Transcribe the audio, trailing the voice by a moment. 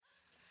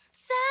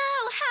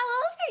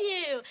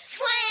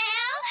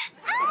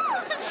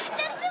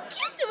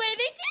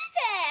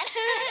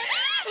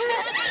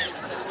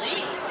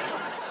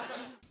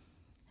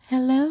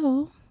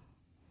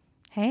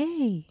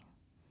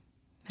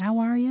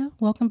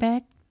welcome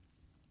back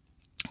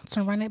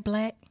to Run It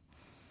Black.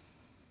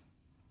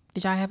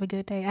 Did y'all have a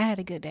good day? I had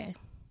a good day.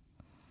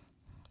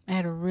 I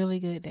had a really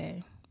good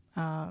day.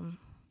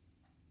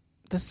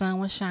 The sun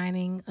was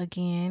shining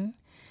again,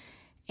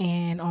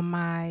 and on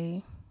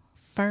my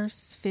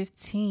first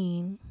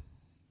 15,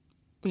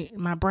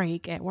 my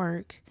break at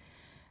work,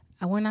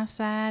 I went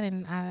outside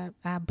and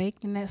I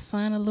baked in that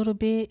sun a little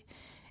bit,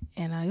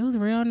 and it was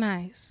real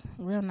nice.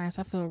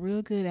 I feel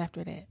real good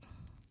after that.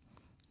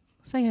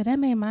 So yeah, that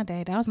made my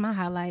day. That was my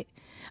highlight.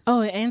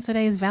 Oh, and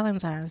today is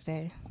Valentine's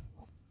Day.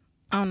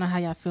 I don't know how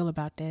y'all feel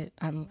about that.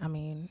 I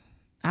mean,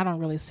 I don't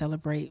really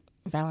celebrate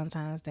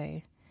Valentine's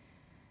Day.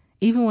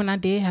 Even when I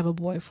did have a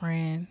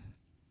boyfriend,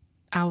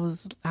 I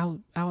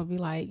would be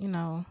like, it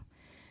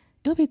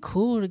would be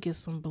cool to get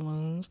some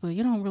balloons, but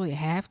you don't really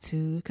have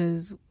to,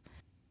 because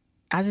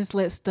I just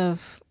let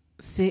stuff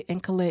sit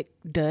and collect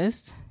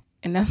dust.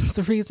 And that's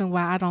the reason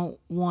why I don't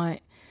want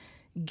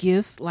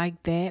gifts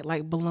like that,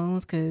 like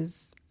balloons,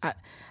 because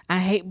I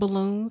hate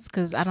balloons,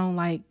 because I don't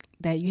like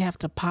that you have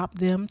to pop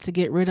them to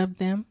get rid of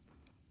them.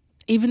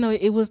 Even though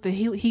it was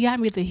he got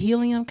me the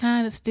helium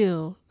kind of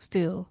still.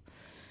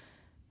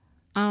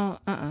 But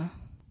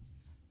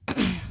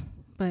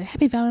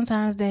happy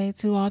Valentine's Day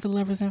to all the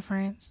lovers and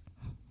friends.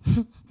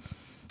 And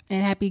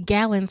happy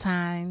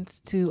Galentine's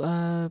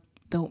to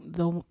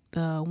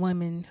the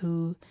women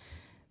who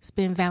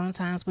spend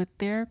Valentine's with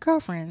their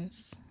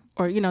girlfriends,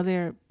 or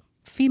their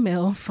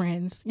female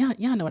friends. Y'all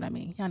know what I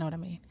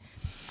mean.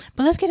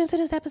 But let's get into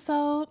this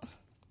episode.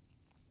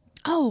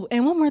 Oh,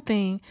 and one more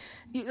thing.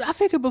 I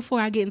figured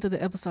before I get into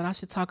the episode, I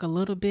should talk a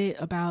little bit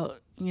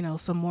about,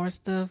 some more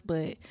stuff.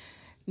 But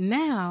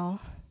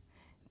now,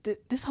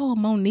 this whole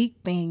Monique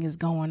thing is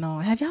going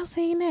on. Have y'all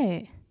seen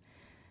that?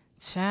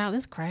 Child,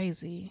 it's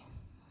crazy.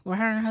 With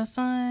her and her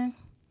son,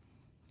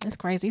 it's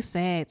crazy. It's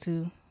sad,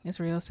 too. It's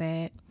real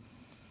sad.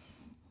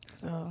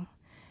 So,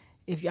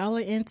 if y'all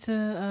are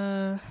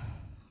into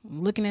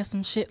looking at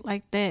some shit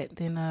like that,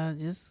 then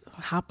just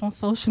hop on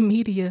social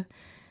media.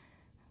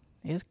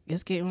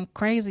 It's getting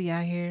crazy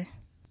out here.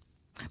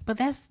 But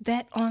that's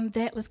that on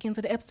that. Let's get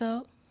into the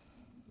episode.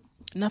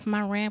 Enough of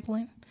my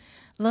rambling.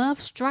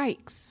 Love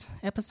Strikes,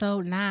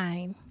 episode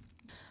 9.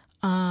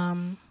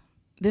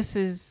 This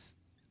is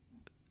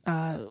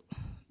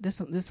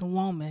this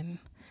woman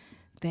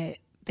that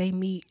they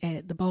meet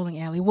at the bowling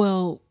alley.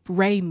 Well,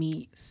 Ray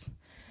meets.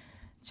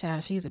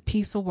 Child, she's a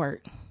piece of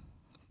work.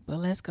 But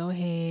let's go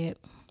ahead.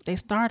 They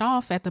start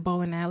off at the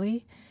bowling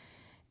alley,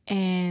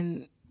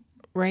 and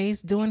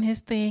Ray's doing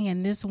his thing,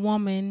 and this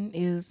woman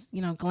is,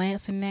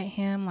 glancing at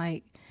him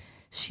like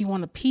she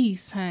want a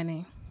piece,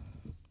 honey.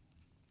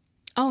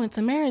 Oh, and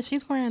Tamara,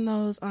 she's wearing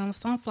those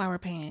sunflower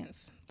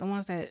pants. The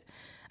ones that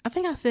I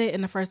think I said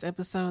in the first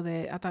episode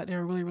that I thought they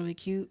were really, really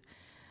cute.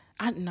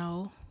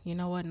 No, you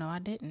know what? No, I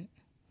didn't.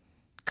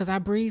 Because I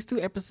breezed through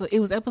it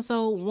was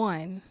episode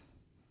 1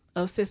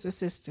 of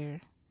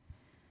Sister,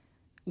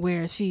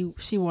 where she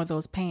wore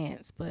those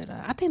pants. But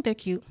I think they're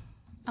cute.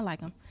 I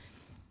like them.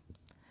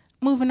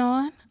 Moving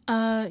on,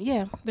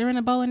 they're in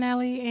a bowling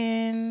alley,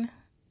 and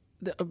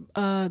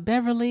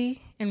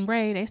Beverly and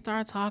Ray, they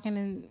start talking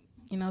and,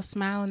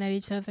 smiling at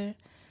each other.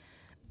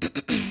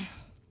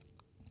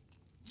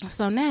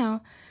 So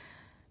now,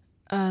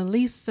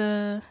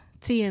 Lisa,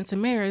 Tia, and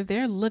Tamara,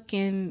 they're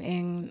looking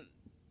and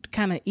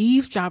kind of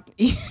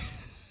eavesdropping.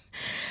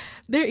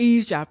 They're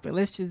eavesdropping.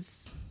 It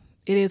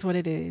is what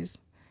it is.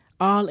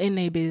 All in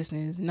their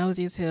business,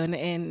 nosy as hell.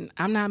 And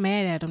I'm not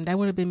mad at them. That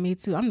would have been me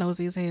too. I'm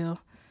nosy as hell.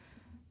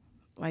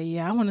 Like,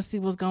 yeah, I want to see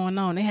what's going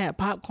on. They had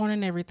popcorn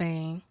and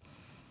everything.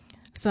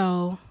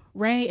 So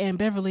Ray and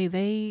Beverly,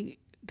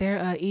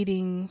 they're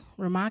eating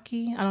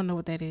rumaki. I don't know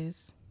what that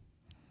is.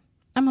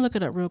 I'm going to look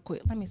it up real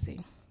quick. Let me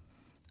see.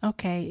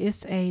 Okay,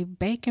 it's a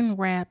bacon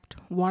wrapped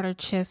water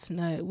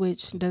chestnut,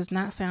 which does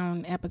not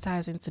sound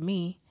appetizing to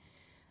me.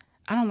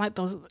 I don't like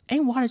those.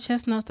 Ain't water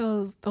chestnuts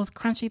those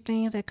crunchy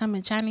things that come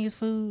in Chinese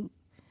food?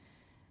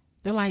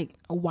 They're like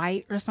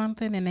white or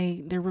something,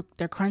 and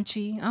they're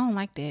crunchy. I don't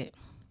like that.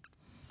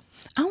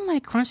 I don't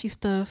like crunchy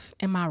stuff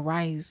in my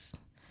rice.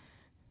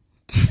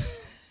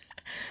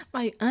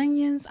 Like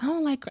onions. I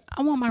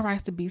want my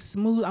rice to be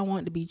smooth. I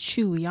want it to be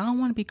chewy. I don't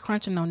want to be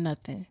crunching on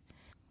nothing.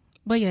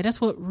 But yeah,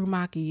 that's what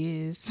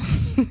rumaki is.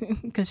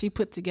 Because she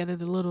put together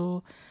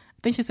I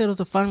think she said it was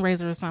a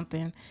fundraiser or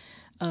something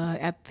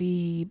at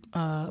the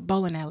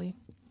bowling alley.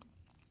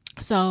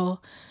 So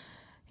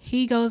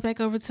he goes back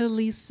over to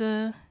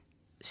Lisa.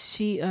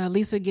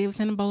 Lisa gives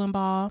him a bowling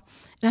ball.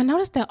 And I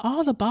noticed that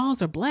all the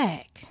balls are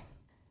black.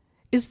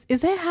 Is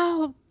that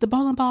how the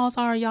bowling balls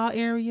are in y'all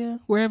area,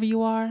 wherever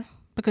you are?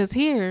 Because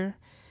here,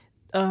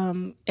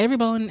 every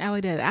bowling alley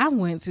that I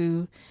went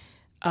to,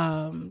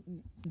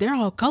 they're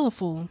all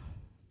colorful.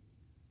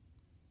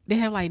 They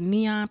have like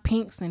neon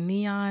pinks and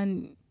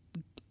neon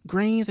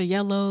greens or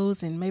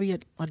yellows and maybe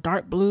a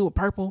dark blue or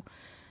purple.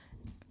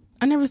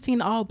 I never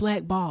seen all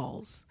black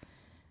balls,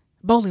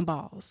 bowling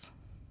balls.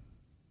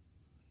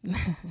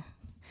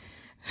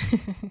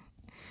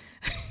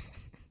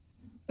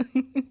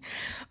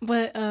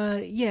 But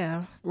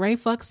yeah, Ray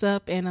fucks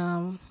up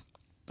and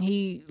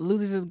he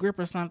loses his grip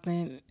or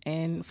something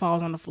and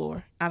falls on the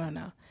floor. I don't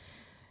know.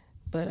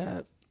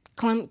 But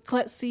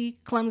clumsy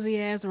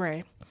as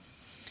Ray.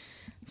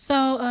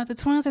 So the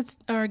twins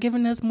are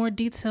giving us more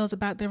details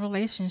about their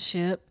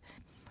relationship,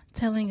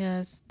 telling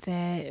us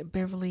that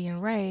Beverly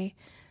and Ray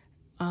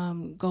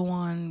go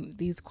on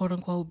these quote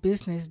unquote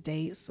business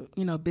dates,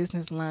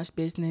 business lunch,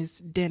 business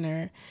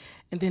dinner,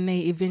 and then they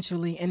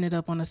eventually ended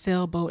up on a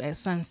sailboat at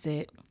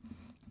sunset.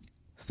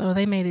 So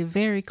they made it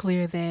very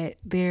clear that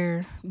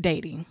they're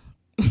dating.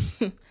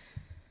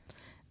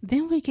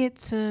 Then we get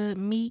to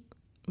meet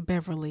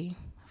Beverly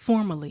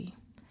formally.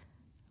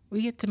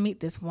 We get to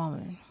meet this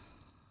woman.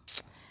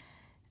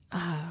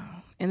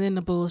 And then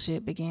the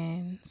bullshit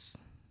begins.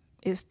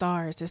 It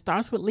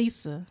starts with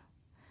Lisa.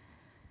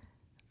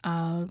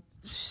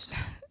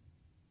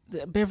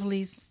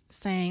 Beverly's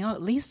saying, "Oh,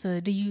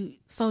 Lisa,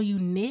 you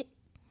knit?"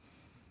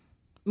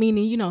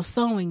 Meaning,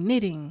 sewing,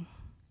 knitting.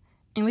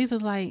 And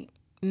Lisa's like,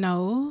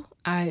 "No,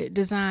 I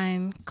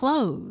design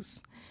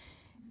clothes."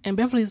 And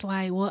Beverly's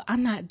like, "Well,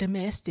 I'm not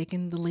domestic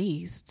in the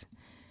least."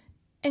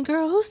 And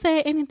girl, who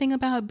said anything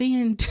about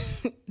being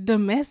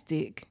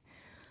domestic?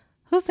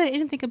 Who said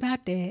anything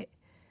about that?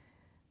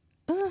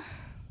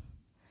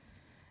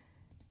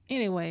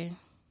 Anyway,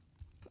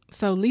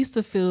 so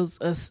Lisa feels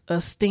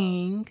a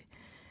sting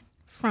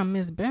from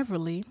Miss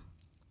Beverly.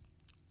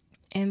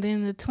 And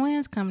then the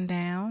twins come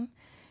down.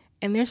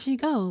 And there she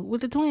go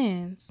with the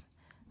twins.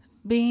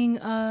 Being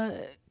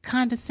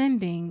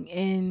condescending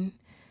and...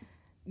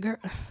 Girl,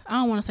 I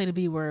don't want to say the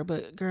B word,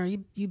 but girl,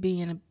 you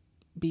being a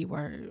B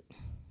word.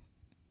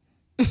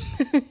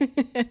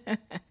 I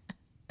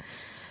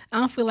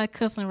don't feel like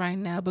cussing right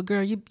now, but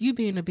girl, you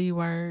being a B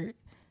word,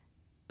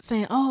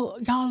 saying, "Oh,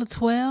 y'all are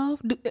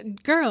 12."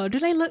 Girl, do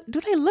they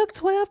look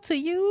 12 to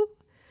you?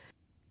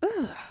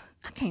 Ugh,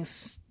 I can't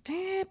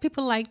stand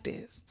people like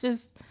this.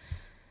 Just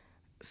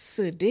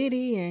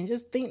sedity and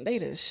just think they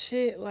the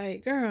shit.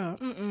 Like, girl,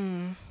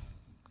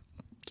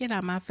 get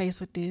out my face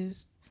with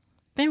this.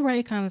 Then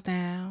Ray comes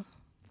down.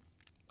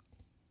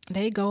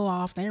 They go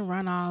off. They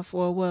run off.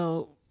 Or,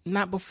 well,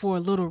 not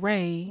before little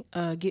Ray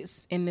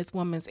gets in this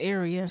woman's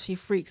area. She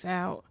freaks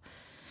out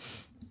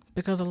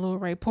because of little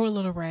Ray. Poor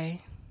little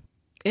Ray.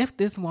 If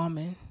this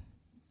woman,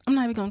 I'm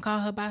not even going to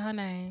call her by her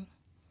name.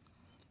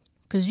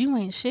 Because you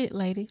ain't shit,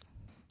 lady.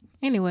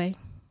 Anyway.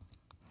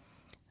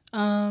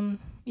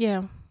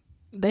 Yeah.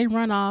 They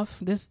run off,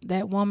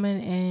 that woman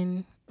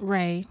and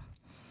Ray.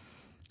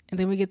 And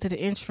then we get to the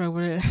intro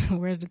where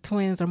the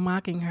twins are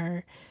mocking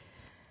her.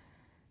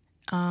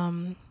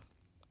 Then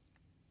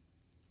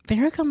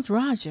here comes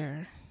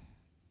Roger.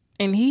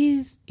 And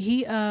he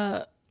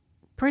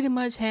pretty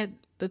much had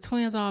the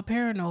twins all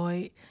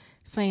paranoid,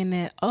 saying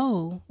that,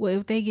 oh, well,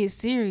 if they get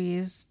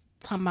serious,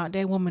 talking about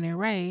that woman and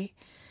Ray,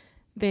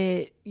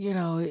 that,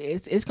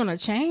 it's going to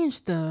change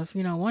stuff.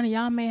 One of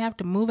y'all may have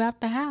to move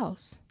out the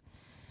house.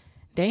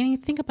 They didn't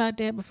even think about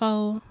that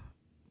before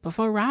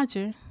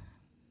Roger.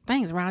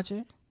 Thanks,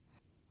 Roger.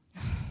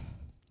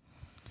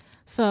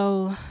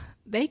 So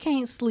they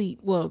can't sleep.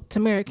 Well,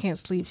 Tamara can't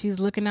sleep. She's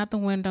looking out the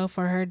window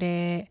for her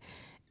dad.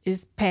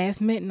 It's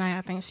past midnight,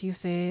 I think she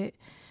said.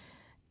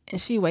 And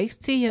she wakes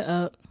Tia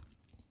up.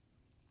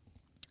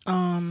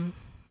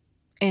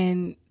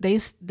 And they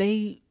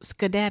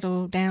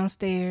skedaddle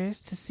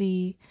downstairs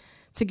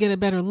to get a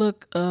better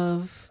look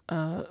of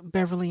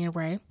Beverly and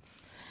Ray.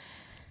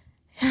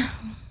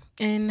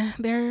 And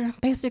they're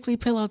basically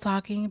pillow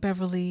talking,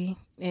 Beverly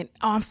and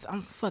I'm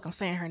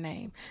saying her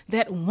name.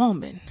 That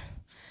woman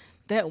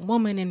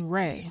and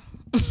Ray.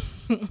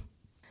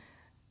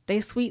 They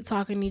sweet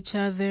talking each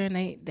other, and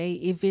they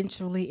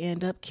eventually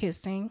end up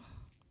kissing.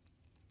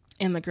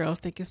 And the girls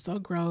think it's so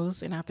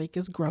gross, and I think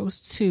it's gross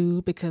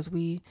too, because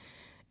we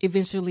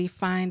eventually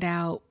find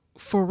out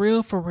for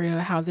real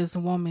how this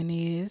woman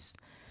is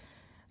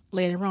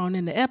later on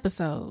in the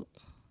episode.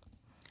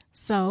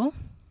 So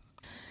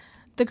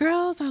the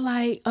girls are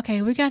like,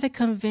 okay, we got to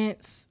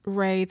convince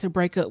Ray to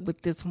break up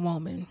with this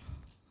woman,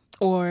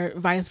 or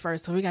vice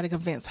versa. We got to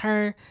convince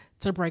her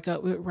to break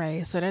up with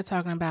Ray. So they're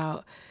talking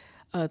about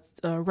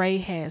Ray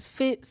has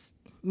fits,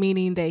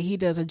 meaning that he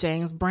does a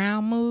James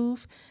Brown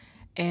move,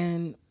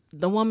 and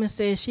the woman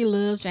says she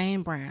loves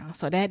James Brown,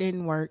 so that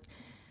didn't work.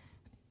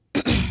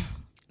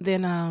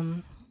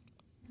 Then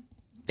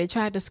they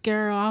tried to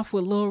scare her off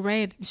with Lil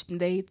Ray.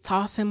 They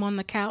toss him on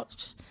the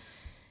couch,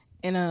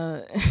 and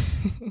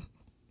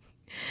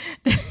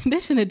they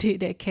shouldn't have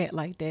did that cat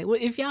like that. Well,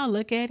 if y'all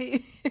look at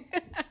it,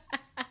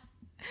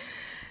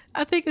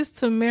 I think it's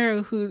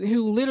Tamara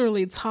who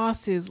literally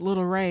tosses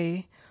Little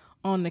Ray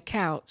on the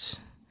couch.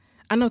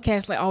 I know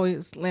cats like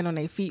always land on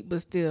their feet,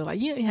 but still,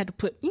 like you ain't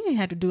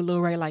had to do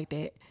Little Ray like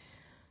that,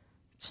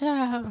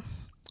 child.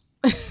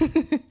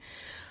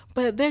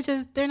 But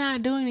they're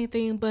not doing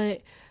anything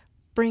but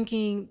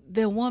bringing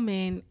the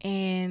woman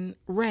and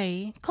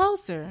Ray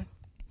closer.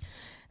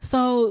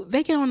 So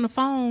they get on the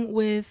phone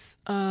with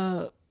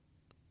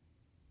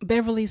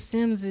Beverly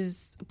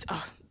Sims's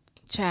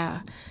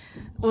Child.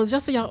 Well,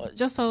 just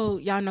so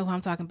y'all know who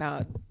I'm talking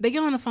about. They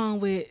get on the phone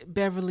with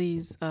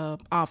Beverly's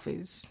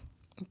office,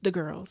 the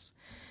girls,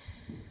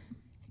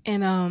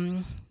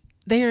 and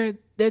they're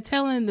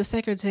telling the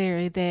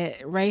secretary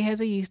that Ray has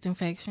a yeast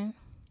infection,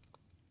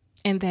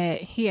 and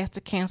that he has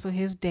to cancel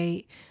his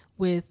date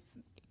with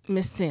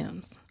Miss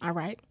Sims. All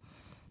right.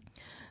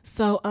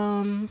 So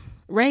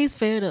Ray's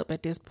fed up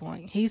at this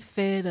point. He's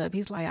fed up.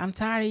 He's like, I'm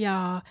tired of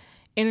y'all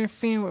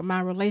interfering with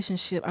my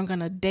relationship. I'm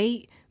gonna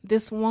date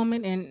this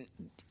woman, and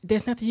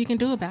there's nothing you can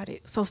do about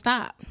it. So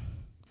stop.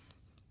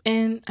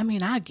 And I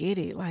mean, I get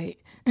it.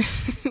 Like,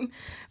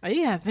 like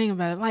you gotta think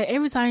about it. Like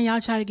every time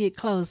y'all try to get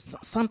close,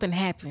 something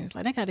happens.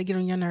 Like they gotta get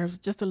on your nerves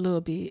just a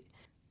little bit.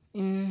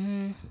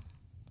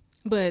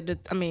 But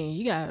I mean,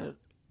 you gotta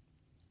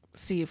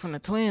see it from the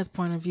twins'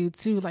 point of view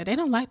too. Like they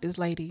don't like this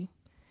lady.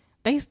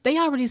 They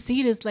already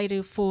see this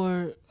lady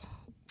for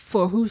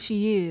who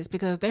she is,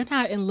 because they're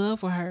not in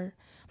love with her.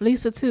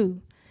 Lisa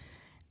too.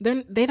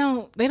 They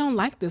don't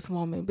like this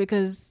woman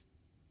because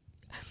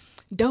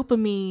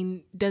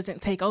dopamine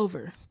doesn't take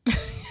over.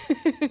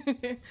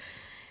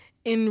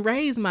 In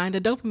Ray's mind,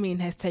 the dopamine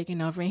has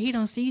taken over, and he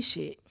don't see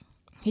shit.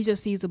 He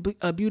just sees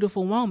a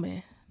beautiful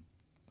woman.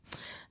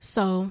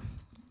 So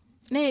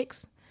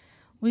next,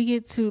 we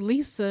get to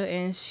Lisa,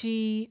 and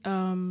she's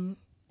trying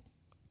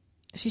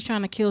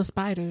to kill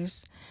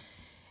spiders,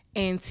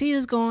 and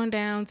Tia's going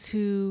down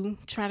to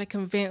try to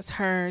convince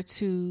her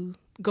to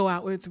go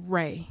out with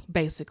Ray.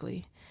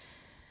 Basically,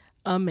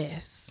 a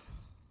mess.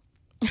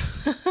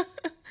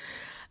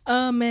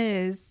 A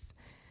mess.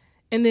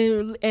 And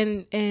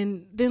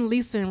then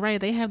Lisa and Ray,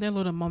 they have their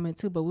little moment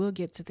too, but we'll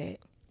get to that.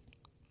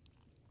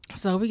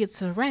 So we get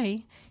to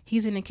Ray.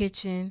 He's in the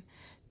kitchen.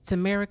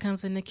 Tamara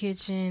comes in the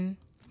kitchen,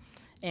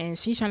 and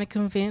she's trying to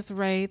convince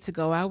Ray to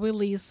go out with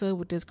Lisa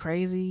with this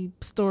crazy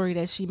story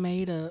that she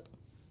made up.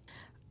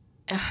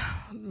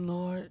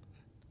 Lord.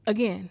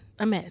 Again,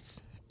 a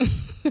mess.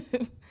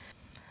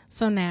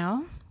 So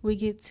now we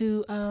get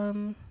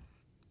to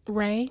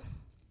Ray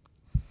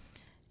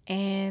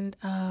and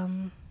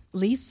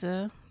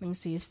Lisa. Let me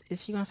see.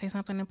 Is she going to say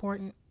something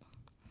important?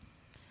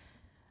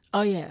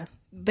 Oh, yeah.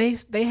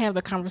 They have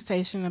the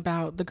conversation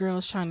about the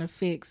girls trying to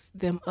fix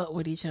them up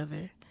with each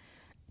other.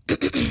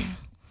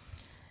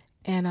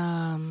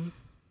 And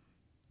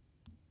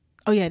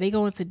oh yeah, they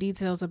go into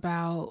details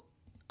about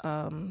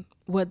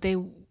what they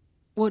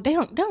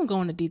don't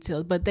go into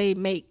details, but they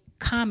make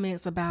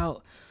comments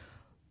about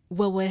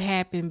what would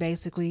happen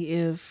basically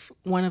if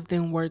one of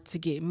them were to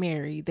get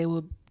married. They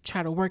would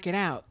try to work it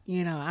out.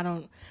 You know, I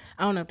don't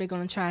know if they're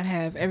gonna try to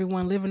have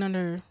everyone living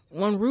under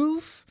one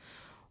roof,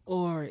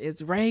 or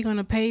is Ray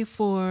gonna pay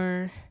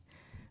for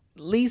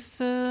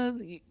Lisa?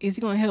 Is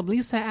he gonna help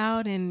Lisa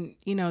out and,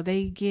 you know,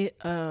 they get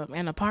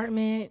an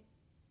apartment?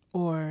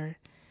 Or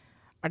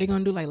are they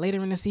gonna do like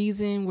later in the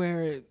season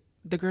where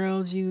the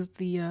girls use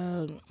the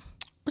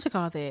what's it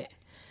called, that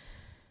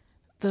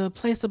the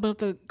place above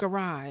the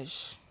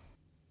garage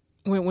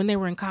when they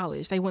were in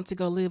college? They went to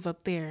go live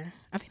up there.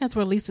 I think that's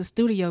where Lisa's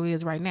studio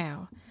is right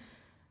now.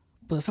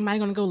 But somebody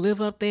gonna go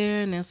live up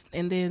there,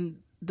 and then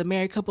the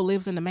married couple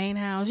lives in the main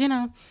house. You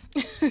know,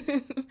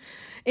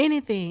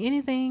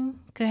 anything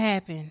could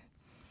happen.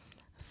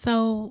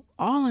 So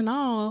all in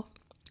all,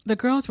 the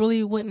girls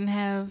really wouldn't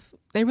have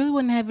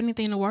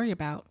anything to worry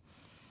about,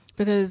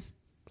 because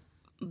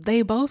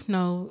they both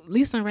know,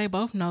 Lisa and Ray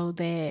both know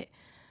that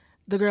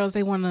the girls,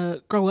 they want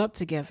to grow up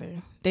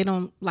together. They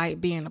don't like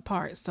being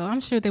apart. So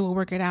I'm sure they will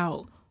work it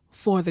out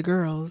for the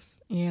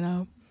girls, you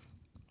know.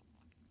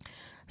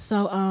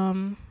 So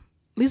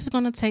Lisa's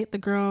going to take the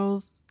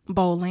girls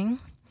bowling,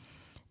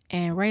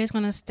 and Ray's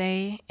going to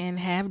stay and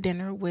have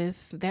dinner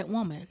with that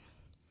woman.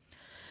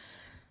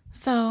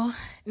 So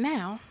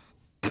now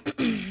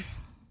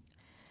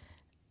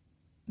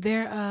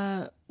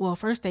they're well,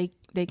 first they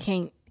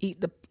can't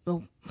eat the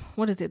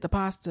what is it, the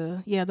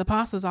pasta. Yeah, the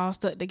pasta's all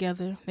stuck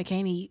together. They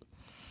can't eat.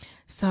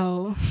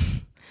 So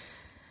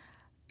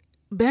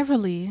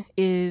Beverly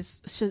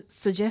is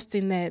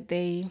suggesting that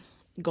they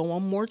go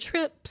on more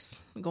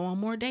trips, go on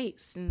more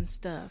dates and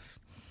stuff.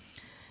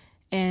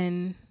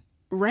 And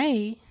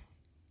Ray,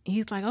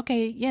 he's like,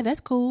 okay, yeah,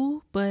 that's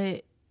cool,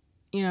 but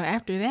you know,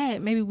 after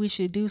that, maybe we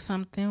should do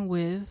something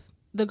with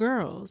the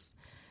girls,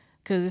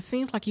 because it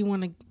seems like you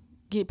want to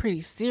get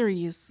pretty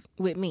serious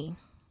with me,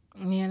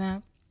 you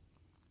know?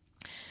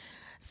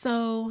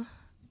 So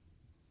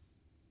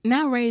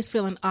now Ray's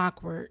feeling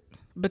awkward,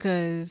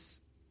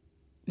 because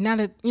now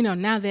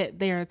that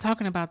they're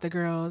talking about the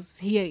girls,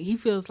 he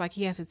feels like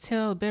he has to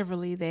tell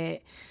Beverly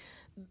that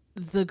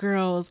the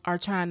girls are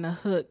trying to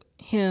hook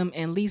him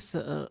and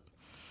Lisa up.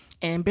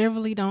 And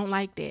Beverly don't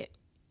like that.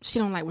 She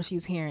don't like what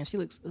she's hearing. She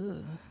looks,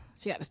 ugh.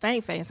 She got the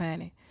stank face,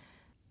 honey.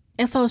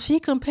 And so she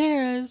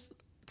compares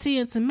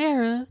Tia and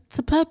Tamara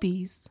to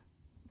puppies.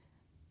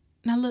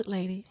 Now look,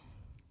 lady,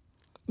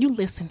 you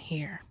listen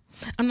here.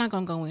 I'm not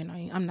going to go in on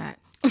you. I'm not.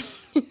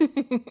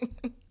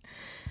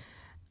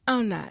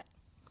 I'm not.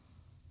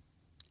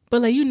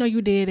 But like, you know,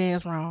 you dead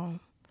ass wrong,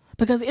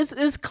 because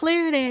it's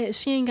clear that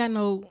she ain't got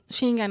no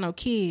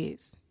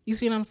kids. You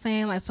see what I'm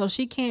saying? Like, so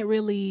she can't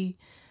really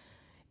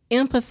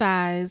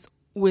empathize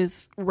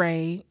with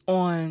Ray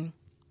on,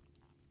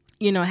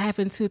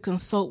 having to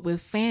consult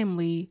with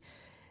family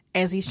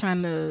as he's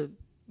trying to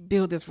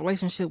build this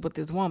relationship with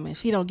this woman.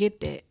 She don't get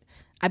that.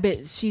 I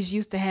bet she's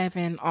used to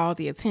having all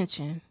the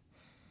attention.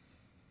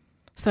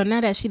 So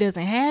now that she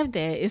doesn't have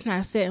that, it's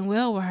not sitting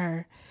well with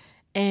her.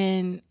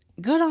 And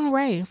good on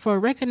Ray for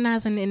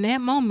recognizing in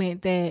that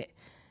moment that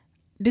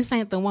this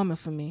ain't the woman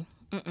for me.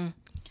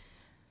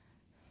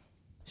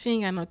 She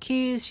ain't got no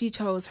kids. She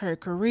chose her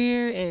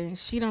career, and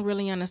she don't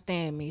really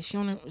understand me. She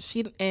don't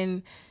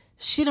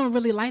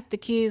really like the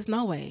kids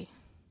no way.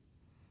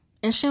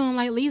 And she don't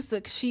like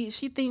Lisa. She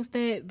thinks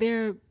that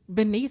they're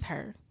beneath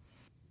her.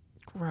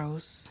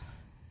 Gross.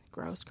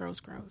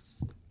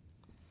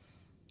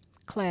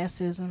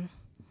 Classism.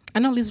 I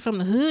know Lisa's from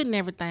the hood and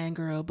everything,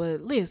 girl, but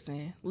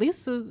listen,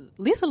 Lisa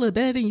look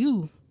better than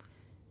you,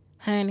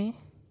 honey.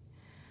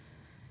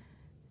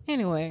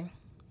 Anyway,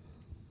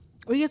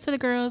 we get to the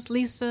girls,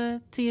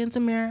 Lisa, Tia, and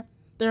Tamara.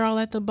 They're all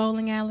at the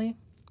bowling alley.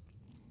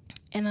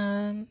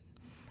 And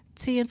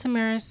Tia and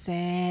Tamara are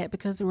sad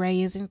because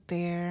Ray isn't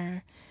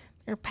there.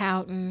 They're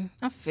pouting.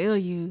 I feel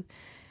you.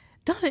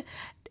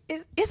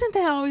 Isn't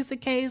that always the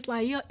case?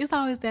 Like, it's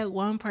always that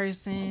one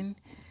person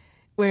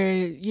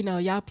where,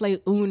 y'all play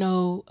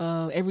Uno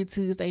every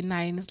Tuesday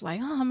night, and it's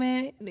like, oh,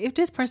 man, if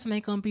this person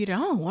ain't going to be there, I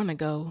don't want to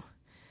go.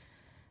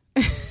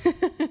 I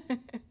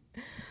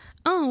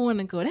don't want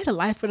to go. They're the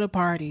life of the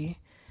party.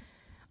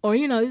 Or,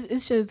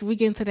 it's just we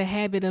get into the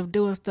habit of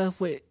doing stuff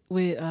with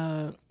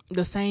the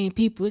same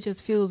people. It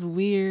just feels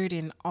weird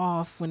and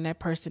off when that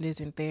person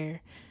isn't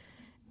there.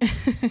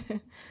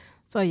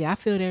 So, yeah, I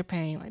feel their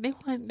pain.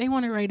 Like, they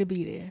want Ray to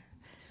be there.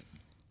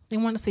 They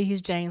want to see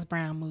his James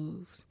Brown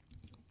moves.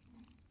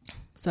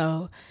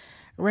 So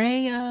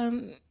Ray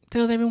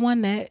tells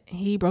everyone that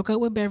he broke up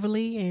with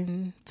Beverly,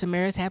 and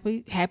Tamara's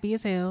happy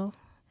as hell,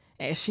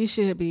 as she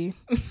should be,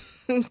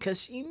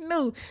 because she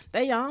knew.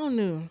 They all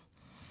knew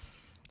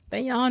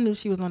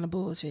she was on the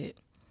bullshit.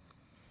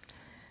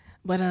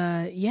 But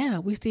yeah,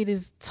 we see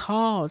this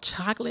tall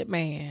chocolate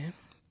man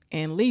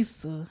and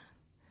Lisa.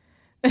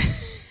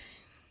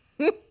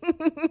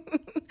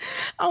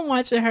 I'm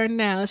watching her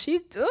now. She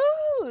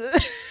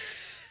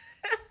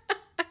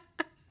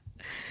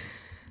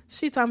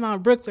talking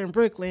about Brooklyn,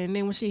 and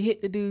then when she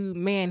hit the dude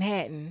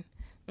Manhattan,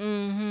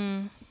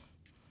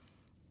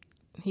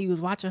 he was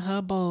watching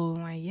her bowl.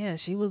 Like, yeah,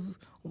 she was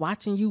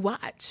watching you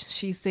watch,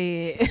 she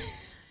said.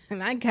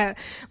 And I got,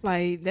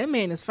 like, that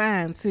man is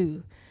fine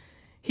too.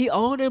 He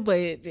older,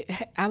 but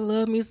I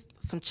love me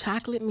some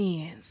chocolate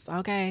men's,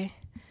 okay?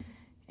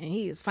 And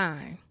he is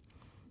fine.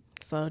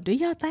 So do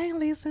your thing,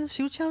 Lisa.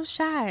 Shoot your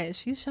shot.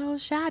 She showed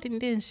shotting,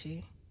 didn't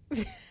she?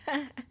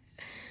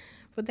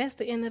 But that's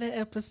the end of the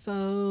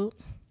episode.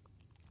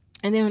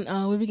 And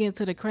then we begin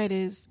to the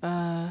credits.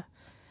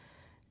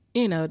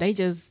 They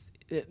just,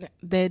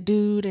 that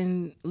dude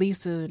and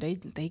Lisa, they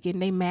getting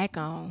their Mac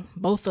on.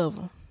 Both of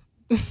them.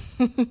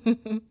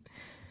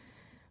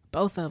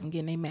 Both of them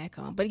getting their Mac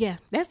on. But yeah,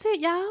 that's it,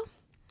 y'all.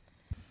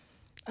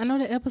 I know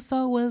the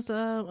episode was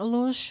a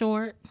little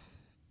short.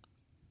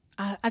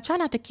 I try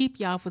not to keep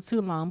y'all for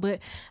too long, but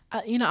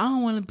I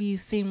don't want to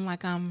seem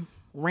like I'm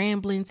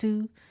rambling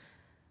too,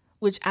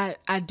 which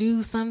I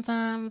do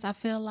sometimes, I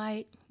feel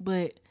like,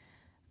 but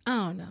I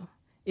don't know.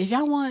 If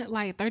y'all want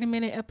like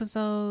 30-minute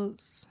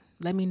episodes,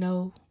 let me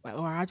know,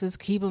 or I'll just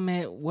keep them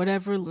at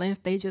whatever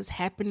length they just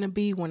happen to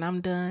be when I'm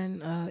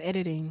done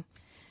editing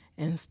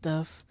and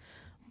stuff.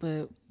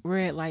 But we're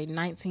at like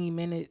 19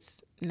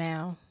 minutes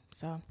now,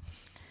 so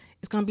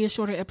it's gonna be a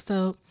shorter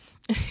episode.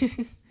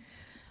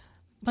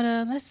 But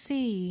let's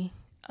see.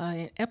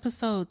 In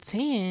episode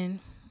 10,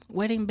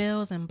 Wedding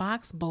Bells and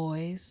Box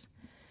Boys.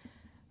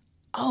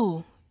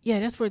 Oh, yeah,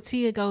 that's where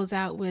Tia goes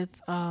out with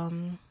oh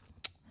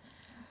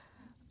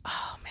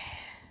man.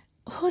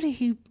 Who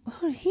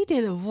he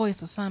did a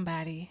voice of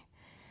somebody.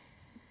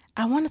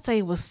 I want to say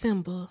it was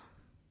Simba.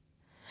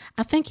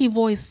 I think he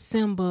voiced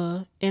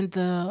Simba in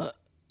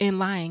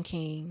Lion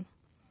King.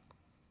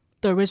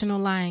 The original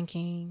Lion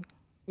King.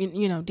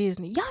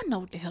 Disney. Y'all know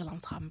what the hell I'm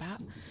talking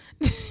about.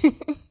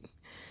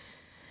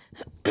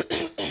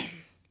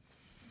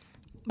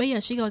 But yeah,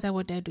 she goes out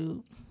with that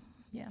dude.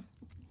 Yeah.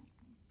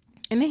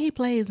 And then he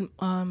plays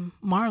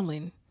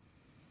Marlin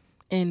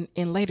in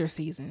later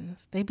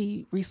seasons. They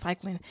be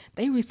recycling.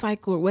 They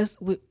recycled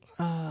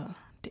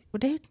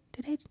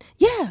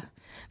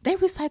they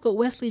recycled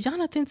Wesley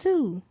Jonathan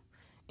too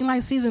in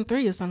like season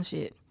 3 or some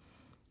shit.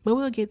 But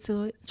we'll get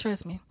to it.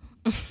 Trust me.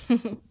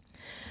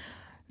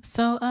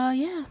 So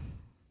yeah.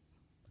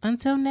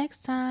 Until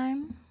next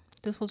time,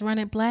 this was Run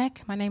It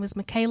Black. My name is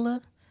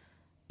Michaela,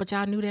 but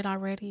y'all knew that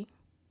already.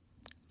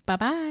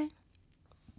 Bye-bye.